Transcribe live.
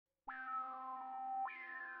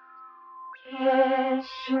For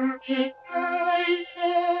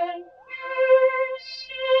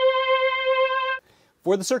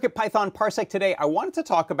the CircuitPython Parsec today, I wanted to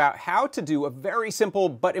talk about how to do a very simple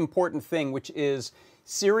but important thing, which is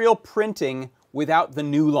serial printing without the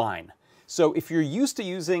new line. So if you're used to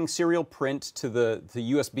using serial print to the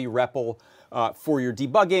USB REPL for your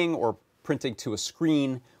debugging or printing to a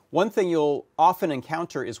screen, one thing you'll often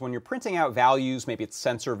encounter is when you're printing out values, maybe it's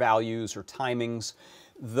sensor values or timings,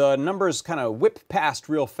 the numbers kind of whip past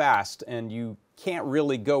real fast and you can't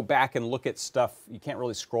really go back and look at stuff. You can't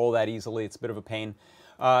really scroll that easily. It's a bit of a pain.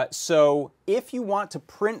 So if you want to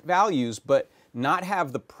print values but not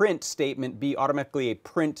have the print statement be automatically a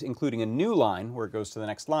print including a new line where it goes to the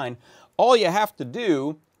next line, all you have to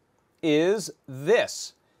do is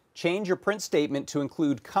this. Change your print statement to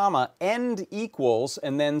include comma, end equals,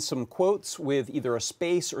 and then some quotes with either a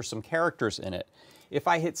space or some characters in it. If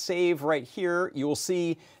I hit save right here, you will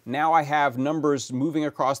see now I have numbers moving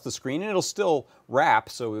across the screen, and it'll still wrap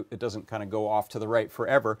so it doesn't kind of go off to the right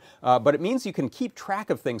forever, but it means you can keep track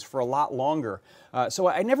of things for a lot longer. So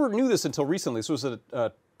I never knew this until recently. This was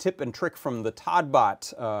a tip and trick from the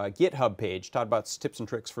TodBot GitHub page, TodBot's tips and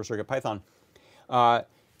tricks for CircuitPython.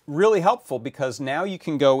 Really helpful because now you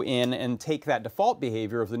can go in and take that default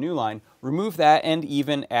behavior of the new line, remove that, and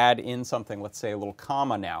even add in something, let's say a little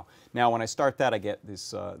comma now. Now when I start that, I get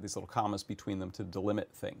these little commas between them to delimit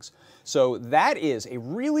things. So that is a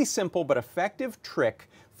really simple but effective trick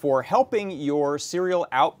for helping your serial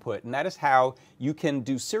output, and that is how you can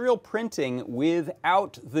do serial printing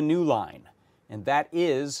without the new line. And that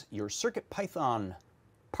is your CircuitPython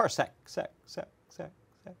Parsec.